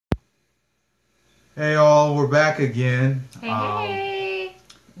Hey all, we're back again. Hey, hey.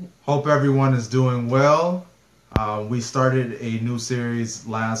 Hope everyone is doing well. We started a new series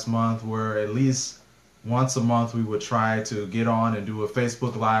last month where at least once a month we would try to get on and do a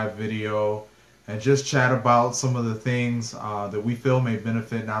Facebook Live video and just chat about some of the things that we feel may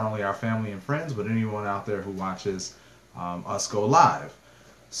benefit not only our family and friends, but anyone out there who watches us go live.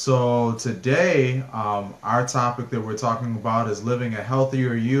 So today, our topic that we're talking about is living a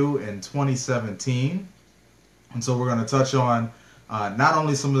healthier you in 2017. And so we're going to touch on not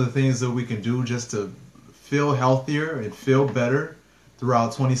only some of the things that we can do just to feel healthier and feel better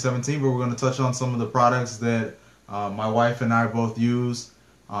throughout 2017, but we're going to touch on some of the products that my wife and I both use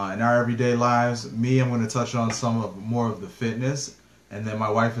in our everyday lives. Me, I'm going to touch on some of more of the fitness, and then my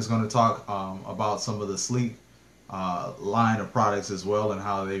wife is going to talk about some of the sleep line of products as well and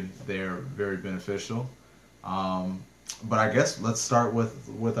how they're very beneficial. Um, but I guess let's start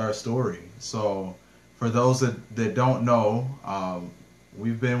with our story. So for those that don't know,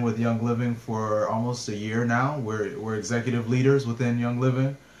 we've been with Young Living for almost a year now. We're executive leaders within Young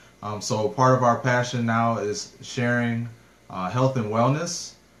Living. So part of our passion now is sharing health and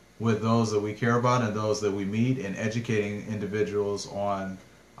wellness with those that we care about and those that we meet, and educating individuals on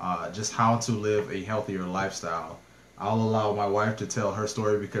just how to live a healthier lifestyle. I'll allow my wife to tell her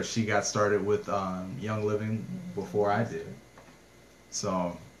story because she got started with Young Living before I did.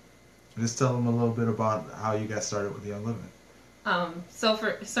 So just tell them a little bit about how you got started with Young Living. So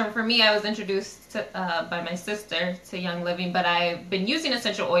for me, I was introduced by my sister to Young Living, but I've been using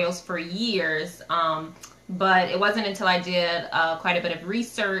essential oils for years. But it wasn't until I did quite a bit of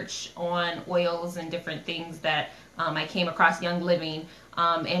research on oils and different things that I came across Young Living.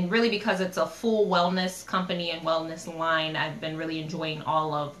 And really, because it's a full wellness company and wellness line, I've been really enjoying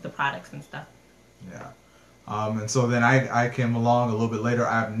all of the products and stuff. Yeah. And so then I came along a little bit later.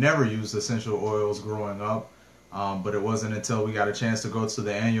 I've never used essential oils growing up, but it wasn't until we got a chance to go to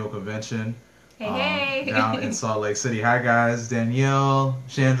the annual convention Hey, down in hey. Salt Lake City. Hi guys, Danielle,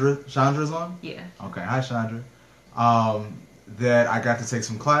 Chandra's on? Yeah. Okay, hi Chandra. Um, that I got to take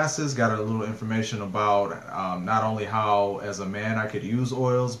some classes, got a little information about not only how as a man I could use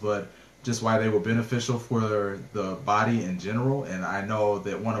oils, but just why they were beneficial for the body in general. And I know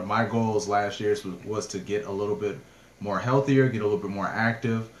that one of my goals last year was to get a little bit more healthier, get a little bit more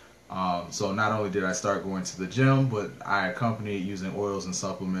active. So not only did I start going to the gym, but I accompanied using oils and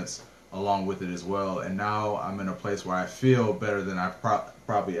supplements along with it as well. And now I'm in a place where I feel better than I've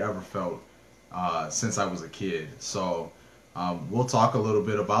probably ever felt since I was a kid. So we'll talk a little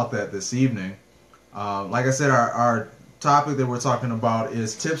bit about that this evening. Like I said, our topic that we're talking about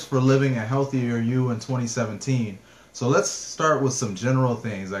is tips for living a healthier you in 2017. So let's start with some general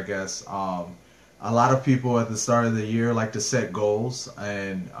things, I guess. A lot of people at the start of the year like to set goals,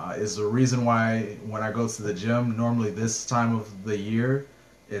 and is the reason why when I go to the gym, normally this time of the year,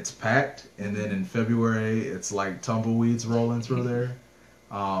 it's packed, and then in February, it's like tumbleweeds rolling through there.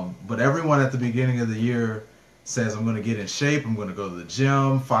 But everyone at the beginning of the year says, I'm going to get in shape, I'm going to go to the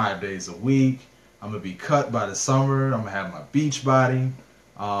gym 5 days a week, I'm going to be cut by the summer, I'm going to have my beach body.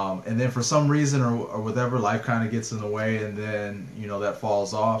 And then for some reason or whatever, life kind of gets in the way, and then, that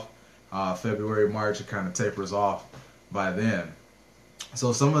falls off. February, March, it kind of tapers off by then.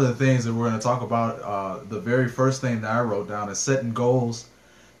 So some of the things that we're going to talk about, the very first thing that I wrote down is setting goals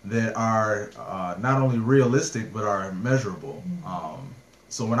that are not only realistic but are measurable.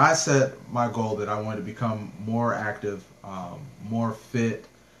 So when I set my goal that I wanted to become more active, more fit,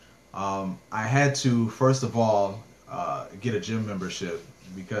 I had to first of all get a gym membership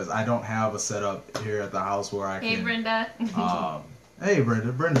because I don't have a setup here at the house where I Hey, can. Brenda. Hey,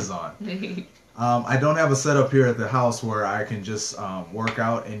 Brenda's on. I don't have a setup here at the house where I can just work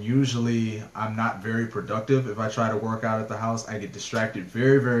out, and usually I'm not very productive. If I try to work out at the house, I get distracted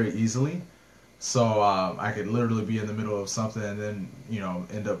very, very easily. So I could literally be in the middle of something and then,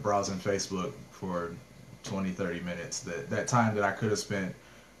 end up browsing Facebook for 20, 30 minutes. That time that I could have spent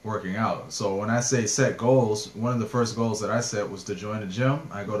working out. So when I say set goals, one of the first goals that I set was to join a gym.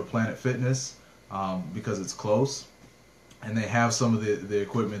 I go to Planet Fitness because it's close and they have some of the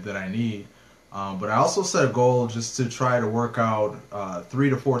equipment that I need. But I also set a goal just to try to work out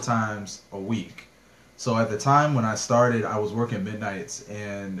 3 to 4 times a week. So at the time when I started, I was working midnights,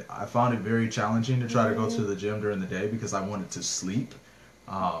 and I found it very challenging to try to go to the gym during the day because I wanted to sleep.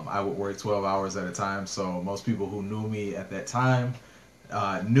 I would work 12 hours at a time, so most people who knew me at that time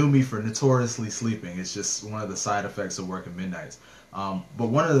knew me for notoriously sleeping. It's just one of the side effects of working midnights. But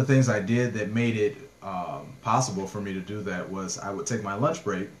one of the things I did that made it possible for me to do that was I would take my lunch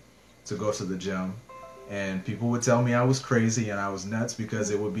break to go to the gym, and people would tell me I was crazy and I was nuts because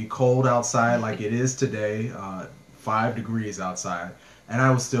it would be cold outside like it is today, 5 degrees outside, and I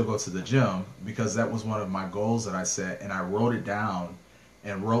would still go to the gym because that was one of my goals that I set, and I wrote it down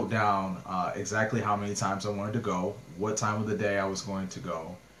and wrote down exactly how many times I wanted to go, what time of the day I was going to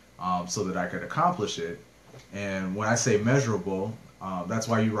go, so that I could accomplish it. And when I say measurable, that's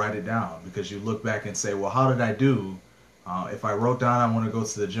why you write it down, because you look back and say, well, how did I do? If I wrote down I want to go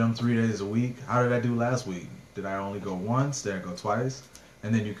to the gym 3 days a week, how did I do last week? Did I only go once? Did I go twice?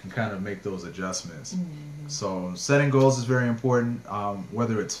 And then you can kind of make those adjustments. Mm-hmm. So setting goals is very important,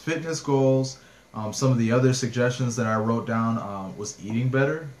 whether it's fitness goals. Some of the other suggestions that I wrote down was eating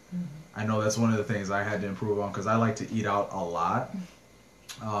better. Mm-hmm. I know that's one of the things I had to improve on because I like to eat out a lot.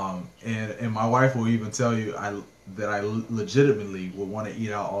 And my wife will even tell you that I legitimately would want to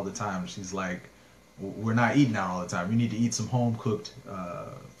eat out all the time. She's like, we're not eating out all the time. You need to eat some home-cooked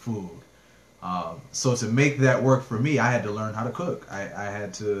food. So to make that work for me, I had to learn how to cook. I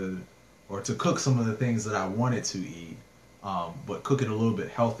had to cook some of the things that I wanted to eat, but cook it a little bit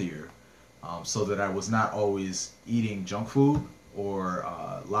healthier, so that I was not always eating junk food or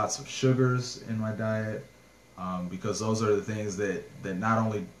lots of sugars in my diet, because those are the things that not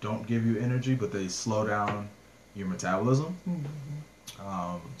only don't give you energy, but they slow down your metabolism. Mm-hmm.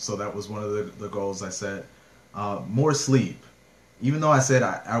 So that was one of the goals I set. More sleep. Even though I said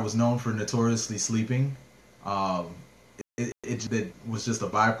I was known for notoriously sleeping, it was just a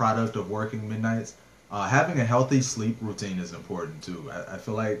byproduct of working midnights. Having a healthy sleep routine is important too. I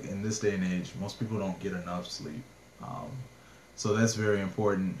feel like in this day and age, most people don't get enough sleep. So that's very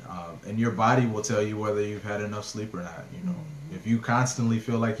important. And your body will tell you whether you've had enough sleep or not. You know, if you constantly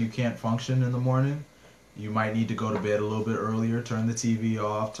feel like you can't function in the morning, you might need to go to bed a little bit earlier, turn the TV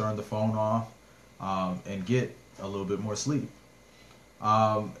off, turn the phone off, and get a little bit more sleep.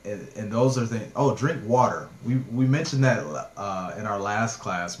 And those are things. Oh, drink water. We mentioned that in our last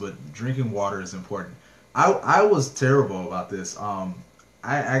class, but drinking water is important. I was terrible about this.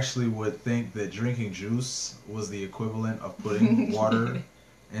 I actually would think that drinking juice was the equivalent of putting water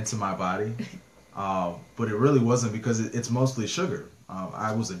into my body, but it really wasn't, because it's mostly sugar.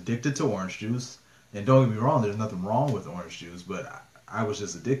 I was addicted to orange juice, and don't get me wrong, there's nothing wrong with orange juice, but I was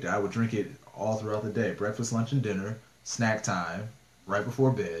just addicted. I would drink it all throughout the day: breakfast, lunch, and dinner, snack time, right before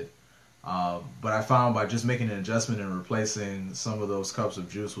bed. But I found by just making an adjustment and replacing some of those cups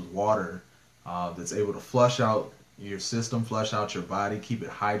of juice with water, that's able to flush out your system, flush out your body, keep it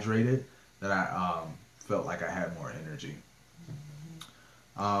hydrated, that I felt like I had more energy.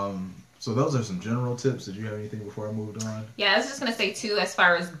 So those are some general tips. Did you have anything before I moved on? Yeah, I was just going to say too, as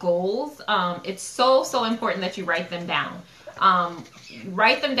far as goals, it's so important that you write them down.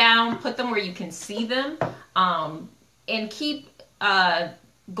 Write them down, put them where you can see them, and keep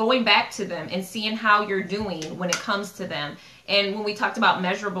going back to them and seeing how you're doing when it comes to them. And when we talked about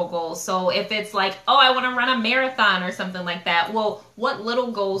measurable goals, so if it's like, oh, I want to run a marathon or something like that, well, what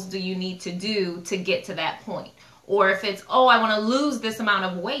little goals do you need to do to get to that point? Or if it's, oh, I want to lose this amount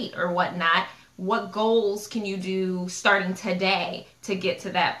of weight or whatnot, what goals can you do starting today to get to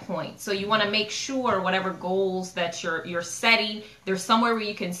that point? So you want to make sure whatever goals that you're setting, they're somewhere where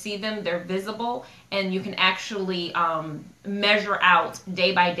you can see them, they're visible, and you can actually measure out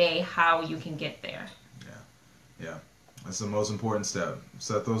day by day how you can get there. Yeah. That's the most important step.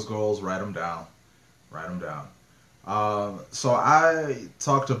 Set those goals, write them down. So I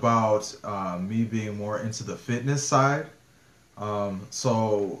talked about me being more into the fitness side.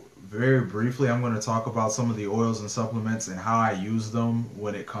 So very briefly, I'm going to talk about some of the oils and supplements and how I use them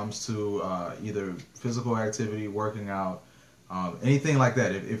when it comes to either physical activity, working out, anything like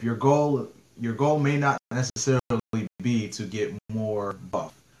that. If your goal may not necessarily be to get more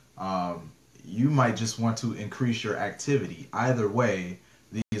buff. You might just want to increase your activity. Either way,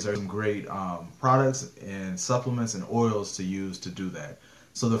 these are some great products and supplements and oils to use to do that.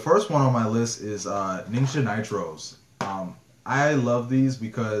 So the first one on my list is Ningxia Nitros. I love these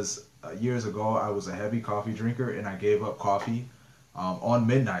because years ago I was a heavy coffee drinker and I gave up coffee on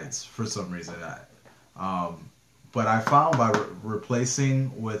midnights for some reason. But I found by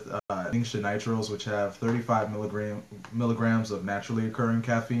replacing with Ningxia Nitros, which have 35 milligrams of naturally occurring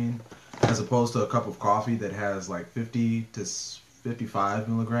caffeine, as opposed to a cup of coffee that has like 50 to 55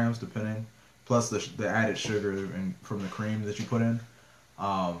 milligrams, depending, plus the added sugar from the cream that you put in.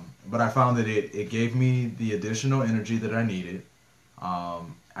 But I found that it gave me the additional energy that I needed.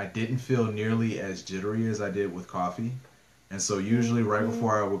 I didn't feel nearly as jittery as I did with coffee. And so usually right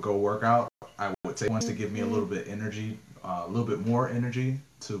before I would go work out, I would take one to give me a little bit more energy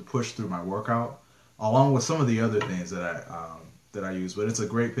to push through my workout, along with some of the other things that that I use, but it's a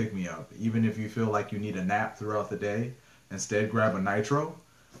great pick-me-up. Even if you feel like you need a nap throughout the day, instead grab a nitro,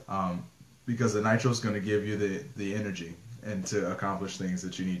 because the nitro is going to give you the energy and to accomplish things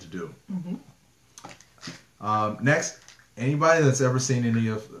that you need to do. Next, anybody that's ever seen any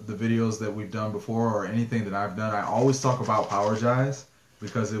of the videos that we've done before or anything that I've done, I always talk about PowerGize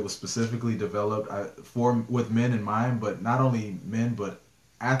because it was specifically developed with men in mind, but not only men, but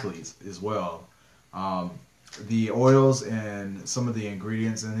athletes as well. The oils and some of the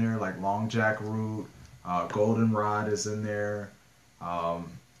ingredients in there, like long jackroot, goldenrod is in there,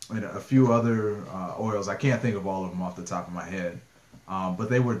 and a few other oils. I can't think of all of them off the top of my head, but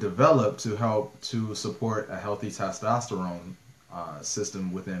they were developed to help to support a healthy testosterone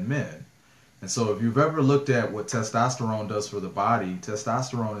system within men. And so if you've ever looked at what testosterone does for the body,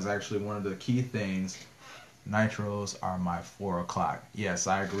 testosterone is actually one of the key things. Nitros are my 4 o'clock. Yes,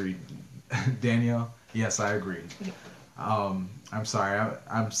 I agree. Danielle, yes, I agree. I'm sorry,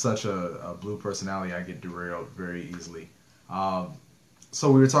 I'm such a blue personality, I get derailed very easily.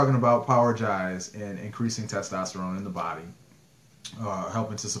 So we were talking about PowerGize and increasing testosterone in the body,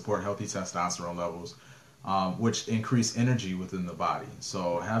 helping to support healthy testosterone levels, which increase energy within the body.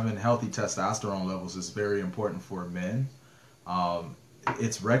 So having healthy testosterone levels is very important for men.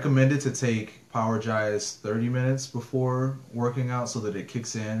 It's recommended to take PowerGize 30 minutes before working out so that it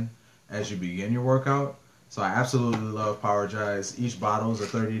kicks in as you begin your workout. So I absolutely love PowerGize. Each bottle is a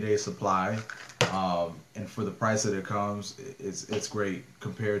 30-day supply, and for the price that it comes, it's great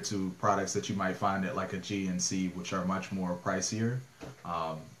compared to products that you might find at like a GNC, which are much more pricier.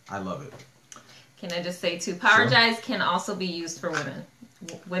 I love it. Can I just say too, PowerGize can also be used for women.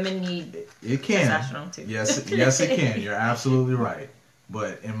 Women need it can. testosterone too. Yes, it can. You're absolutely right.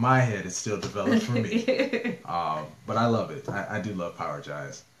 But in my head, it's still developed for me. But I love it. I do love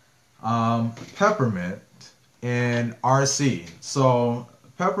PowerGize. Peppermint and RC. So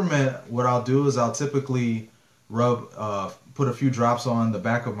peppermint, what I'll do is I'll typically put a few drops on the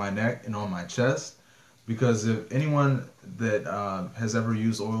back of my neck and on my chest, because if anyone that has ever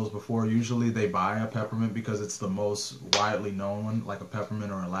used oils before, usually they buy a peppermint because it's the most widely known one, like a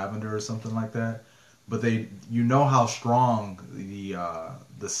peppermint or a lavender or something like that. But you know how strong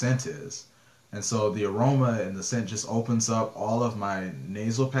the scent is. And so the aroma and the scent just opens up all of my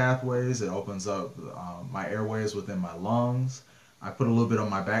nasal pathways. It opens up my airways within my lungs. I put a little bit on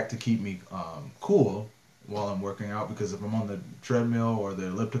my back to keep me cool while I'm working out, because if I'm on the treadmill or the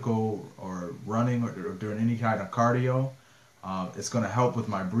elliptical or running or doing any kind of cardio, it's going to help with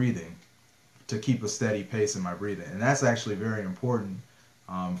my breathing, to keep a steady pace in my breathing. And that's actually very important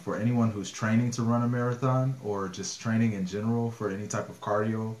for anyone who's training to run a marathon or just training in general for any type of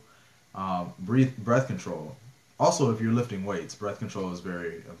cardio. Breath control. Also, if you're lifting weights, breath control is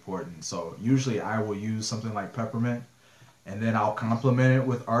very important. So usually I will use something like peppermint, and then I'll complement it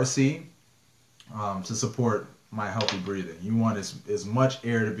with RC to support my healthy breathing. You want as much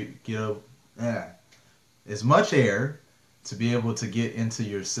air as much air to be able to get into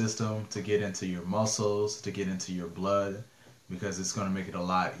your system, to get into your muscles, to get into your blood, because it's going to make it a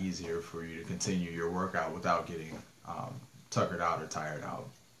lot easier for you to continue your workout without getting tuckered out or tired out.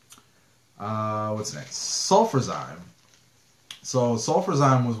 What's next? Sulfurzyme. So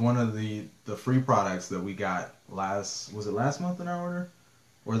Sulfurzyme was one of the free products that we got last month in our order?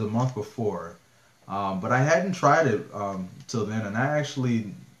 Or the month before. But I hadn't tried it till then, and I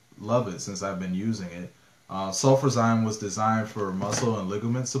actually love it since I've been using it. Sulfurzyme was designed for muscle and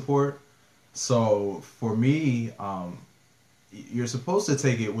ligament support. So for me, you're supposed to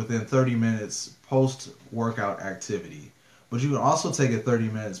take it within 30 minutes post-workout activity. But you can also take it 30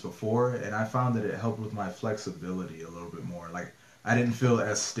 minutes before, and I found that it helped with my flexibility a little bit more. Like, I didn't feel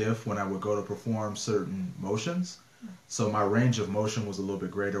as stiff when I would go to perform certain motions. So my range of motion was a little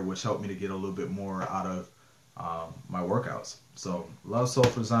bit greater, which helped me to get a little bit more out of my workouts. So love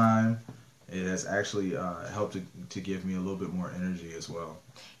Sulfurzyme. It has actually helped to give me a little bit more energy as well.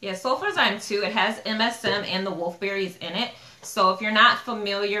 Yeah, Sulfurzyme too, it has MSM and the wolfberries in it. So if you're not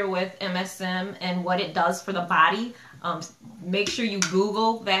familiar with MSM and what it does for the body, make sure you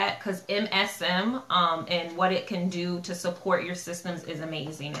Google that, because MSM and what it can do to support your systems is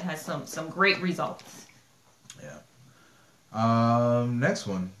amazing. It has some great results. Yeah. Next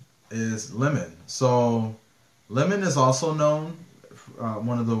one is lemon. So lemon is also known,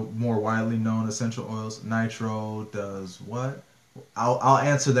 one of the more widely known essential oils. Nitro does what? I'll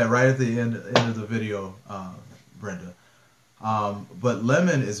answer that right at the end of the video, Brenda. But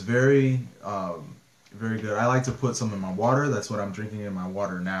lemon is very good. I like to put some in my water. That's what I'm drinking in my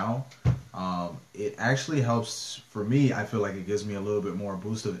water now. It actually helps, for me, I feel like it gives me a little bit more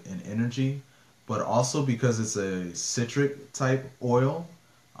boost in energy, but also because it's a citric type oil,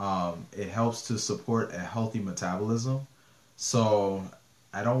 it helps to support a healthy metabolism. So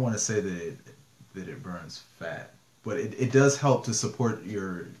I don't want to say that it burns fat, but it does help to support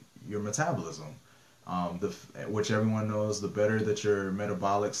your metabolism. Which everyone knows, the better that your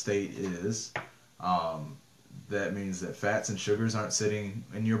metabolic state is, that means that fats and sugars aren't sitting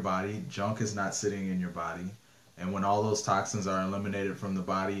in your body, junk is not sitting in your body, and when all those toxins are eliminated from the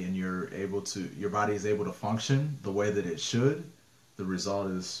body and your body is able to function the way that it should, the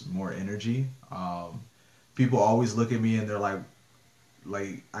result is more energy. People always look at me and they're like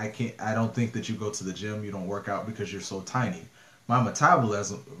I don't think that you go to the gym, you don't work out because you're so tiny. My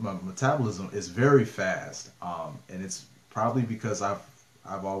metabolism is very fast, and it's probably because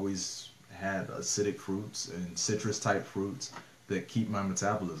I've always had acidic fruits and citrus type fruits that keep my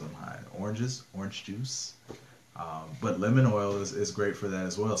metabolism high. Orange juice, but lemon oil is great for that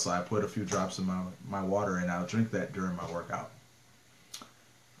as well. So I put a few drops in my water and I'll drink that during my workout.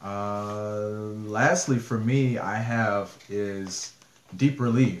 Lastly, for me, I have is Deep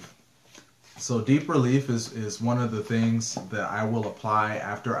Relief. So Deep Relief is one of the things that I will apply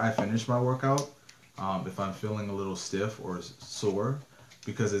after I finish my workout, if I'm feeling a little stiff or sore,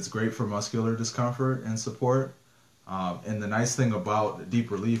 because it's great for muscular discomfort and support. And the nice thing about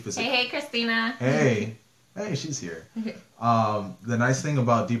Deep Relief is... Hey, Christina. Hey, she's here. The nice thing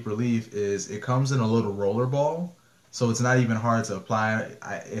about Deep Relief is it comes in a little roller ball, so it's not even hard to apply.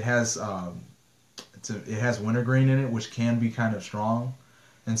 It has wintergreen in it, which can be kind of strong.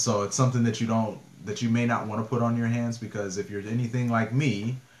 And so it's something that you may not want to put on your hands, because if you're anything like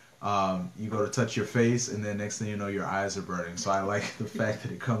me, you go to touch your face and then next thing you know your eyes are burning. So I like the fact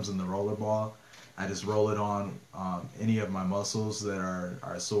that it comes in the roller ball. I just roll it on any of my muscles that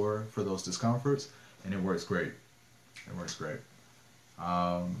are sore for those discomforts, and it works great. It works great.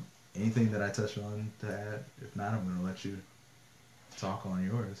 Anything that I touch on to add? If not, I'm going to let you talk on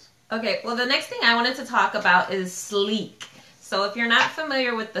yours. Okay, well, the next thing I wanted to talk about is Sleek. So if you're not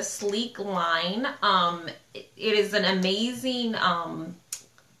familiar with the Sleek line, it is an amazing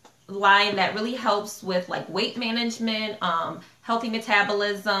line that really helps with like weight management, healthy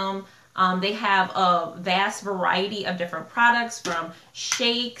metabolism. They have a vast variety of different products, from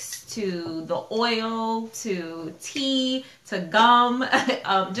shakes to the oil to tea to gum,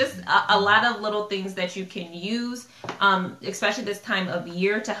 just a lot of little things that you can use, especially this time of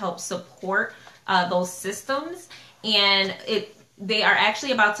year, to help support those systems. And they are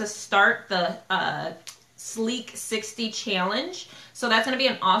actually about to start the Sleek 60 challenge. So that's going to be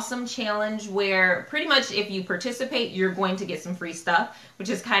an awesome challenge where pretty much if you participate, you're going to get some free stuff, which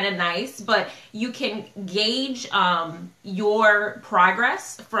is kind of nice. But you can gauge your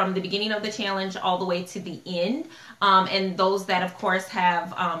progress from the beginning of the challenge all the way to the end. And those that, of course,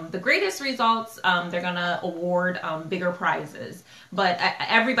 have the greatest results, they're going to award bigger prizes. But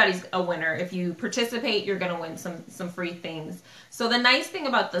everybody's a winner. If you participate, you're going to win some free things. So the nice thing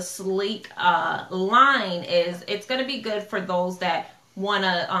about the Sleek line is it's going to be good for those that want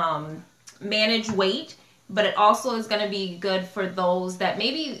to manage weight, but it also is going to be good for those that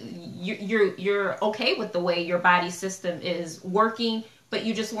maybe you're okay with the way your body system is working, but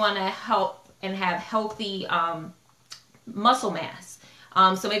you just want to help and have healthy muscle mass.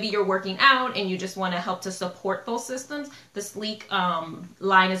 So maybe you're working out and you just want to help to support those systems. The Sleek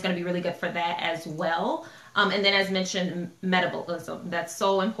line is going to be really good for that as well. And then, as mentioned, metabolism. That's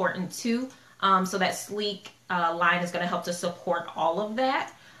so important too. So that Sleek line is going to help to support all of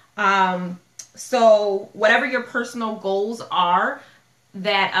that. So whatever your personal goals are,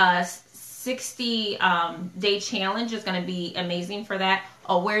 that 60 day challenge is going to be amazing for that.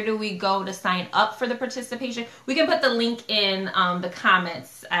 Where do we go to sign up for the participation? We can put the link in the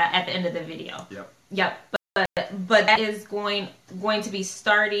comments at the end of the video. Yep. But that is going to be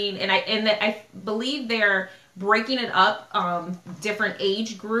starting, and I believe they're breaking it up different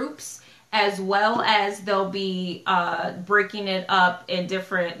age groups, as well as they'll be breaking it up in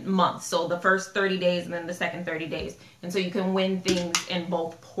different months. So the first 30 days and then the second 30 days. And so you can win things in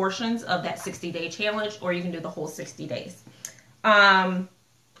both portions of that 60-day challenge, or you can do the whole 60 days.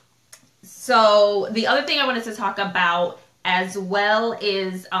 So the other thing I wanted to talk about as well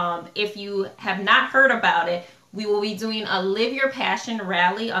is, if you have not heard about it, we will be doing a Live Your Passion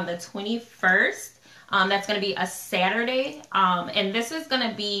rally on the 21st. That's going to be a Saturday. And this is going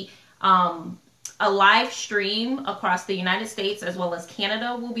to be a live stream across the United States, as well as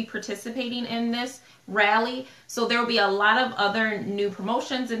Canada will be participating in this rally. So there will be a lot of other new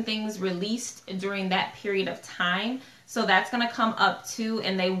promotions and things released during that period of time. So that's going to come up too,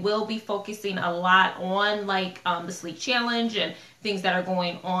 and they will be focusing a lot on like the sleep challenge and things that are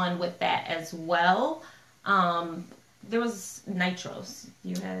going on with that as well. There was nitros.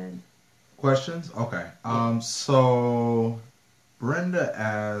 You had questions? Okay. So Brenda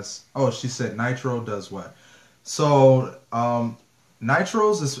asked, she said nitro does what? So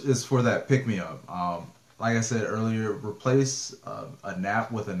nitros is for that pick me up. Like I said earlier, replace a nap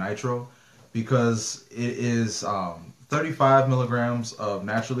with a nitro because it is 35 milligrams of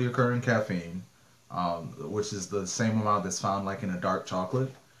naturally occurring caffeine, which is the same amount that's found like in a dark chocolate.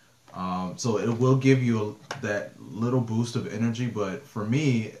 So it will give you that little boost of energy, but for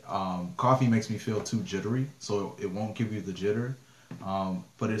me, coffee makes me feel too jittery, so it won't give you the jitter.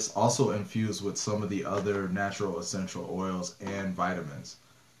 But it's also infused with some of the other natural essential oils and vitamins.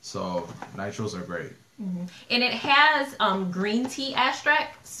 So nitros are great. Mm-hmm. And it has green tea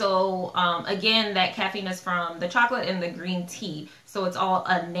extract. So again, that caffeine is from the chocolate and the green tea. So it's all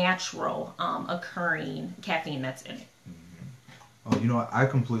a natural occurring caffeine that's in it. Oh, you know what? I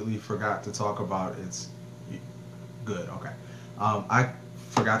completely forgot to talk about its good. Okay, I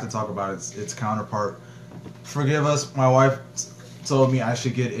forgot to talk about its counterpart. Forgive us. My wife told me I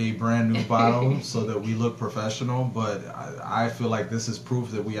should get a brand new bottle so that we look professional, but I feel like this is proof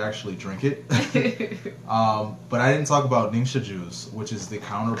that we actually drink it. But I didn't talk about Ningxia juice, which is the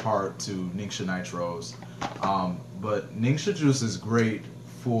counterpart to Ningxia nitros. But Ningxia juice is great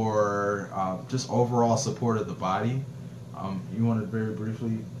for just overall support of the body. You want to very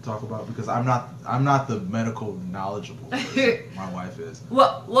briefly talk about, because I'm not the medical knowledgeable person. My wife is.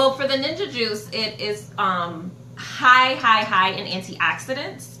 Well, for the Ninja juice, it is high in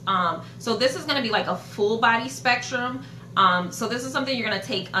antioxidants. So this is going to be like a full body spectrum. So this is something you're going to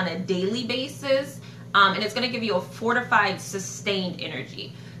take on a daily basis, and it's going to give you a fortified, sustained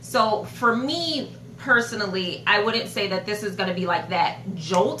energy. So for me personally, I wouldn't say that this is going to be like that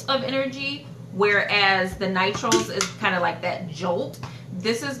jolt of energy. Whereas the nitros is kind of like that jolt.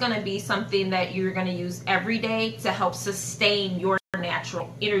 This is going to be something that you're going to use every day to help sustain your natural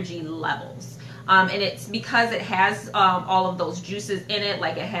energy levels. And it's because it has all of those juices in it,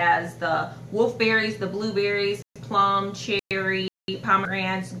 like it has the wolfberries, the blueberries, plum, cherry,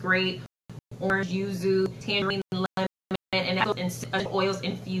 pomegranates, grape, orange, yuzu, tangerine, lemon, and oils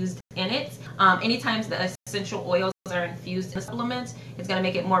infused in it. Anytime the essential oils are infused in supplements, it's going to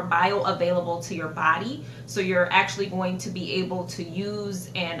make it more bioavailable to your body. So you're actually going to be able to use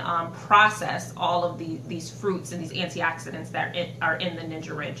and process all of these fruits and these antioxidants that are in the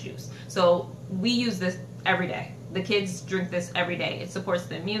Ninja Red juice. So we use this every day. The kids drink this every day. It supports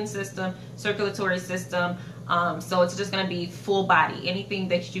the immune system, circulatory system. So it's just going to be full body. Anything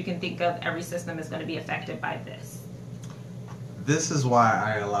that you can think of, every system is going to be affected by this. This is why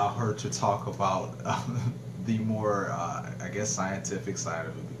I allow her to talk about the more, I guess, scientific side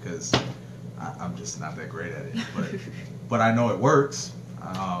of it, because I'm just not that great at it. But I know it works.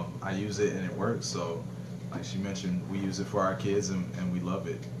 I use it and it works. So, like she mentioned, we use it for our kids and we love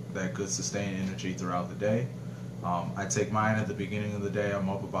it. That good sustained energy throughout the day. I take mine at the beginning of the day. I'm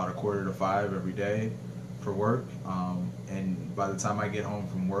up about 4:45 every day for work. And by the time I get home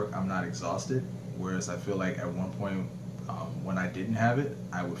from work, I'm not exhausted. Whereas I feel like at one point, when I didn't have it,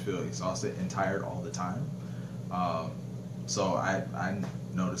 I would feel exhausted and tired all the time. So I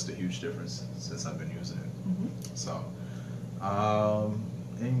noticed a huge difference since I've been using it. Mm-hmm. So,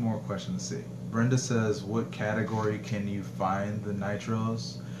 any more questions? Let's see. Brenda says, what category can you find the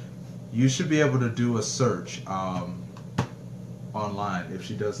nitros? You should be able to do a search online if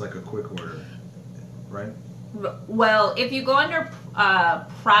she does like a quick order, right? Well, if you go under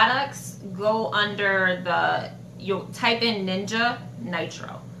products, go under you'll type in Ninja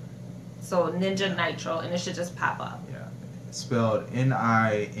Nitro. So Ninja Nitro, and it should just pop up. Yeah, it's spelled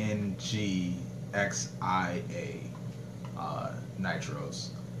Ningxia, nitros,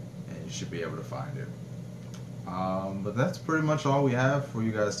 and you should be able to find it. But that's pretty much all we have for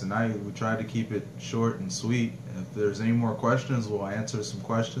you guys tonight. We tried to keep it short and sweet. If there's any more questions, we'll answer some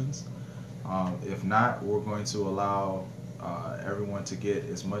questions. If not, we're going to allow everyone to get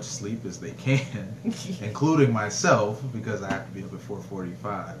as much sleep as they can, including myself, because I have to be up at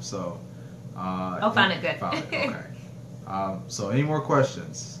 4:45. So, found it good. Found it. Okay. So, any more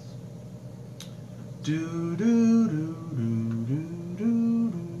questions?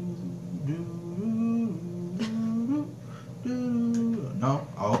 No?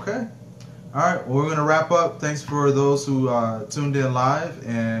 Okay. All right. Well, we're going to wrap up. Thanks for those who tuned in live,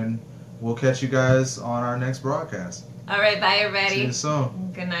 and we'll catch you guys on our next broadcast. All right. Bye, everybody. See you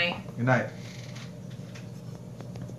soon. Good night. Good night.